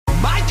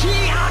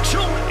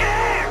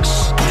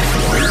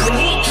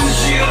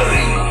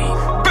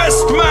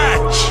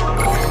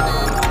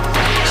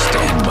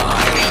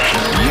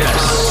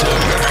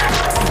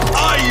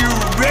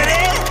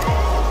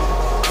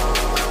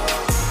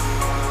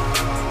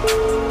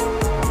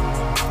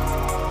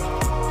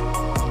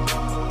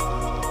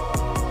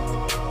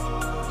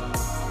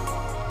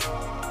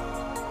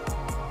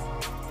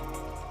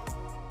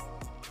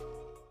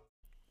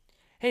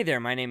Hey there,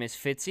 my name is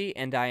Fitzy,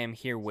 and I am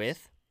here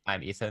with,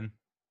 I'm Ethan.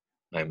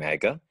 I'm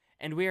Aga.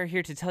 and we are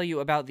here to tell you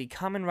about the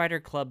Kamen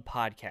Rider Club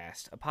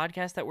podcast, a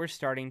podcast that we're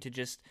starting to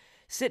just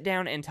sit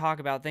down and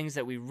talk about things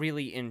that we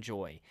really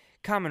enjoy.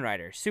 Kamen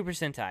Rider, Super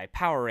Sentai,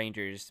 Power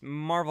Rangers,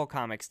 Marvel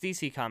Comics,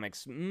 DC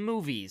Comics,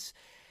 movies,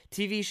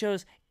 TV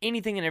shows,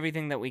 anything and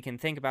everything that we can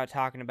think about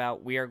talking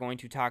about, we are going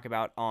to talk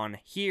about on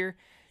here.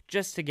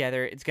 Just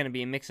together, it's going to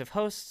be a mix of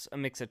hosts, a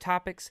mix of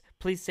topics.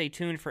 Please stay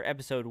tuned for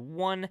episode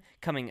 1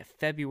 coming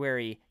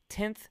February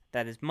 10th.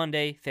 That is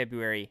Monday,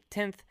 February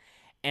 10th.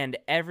 And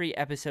every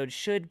episode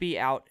should be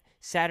out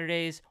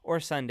Saturdays or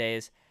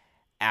Sundays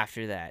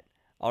after that.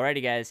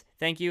 Alrighty, guys.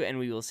 Thank you, and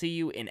we will see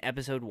you in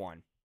episode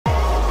 1.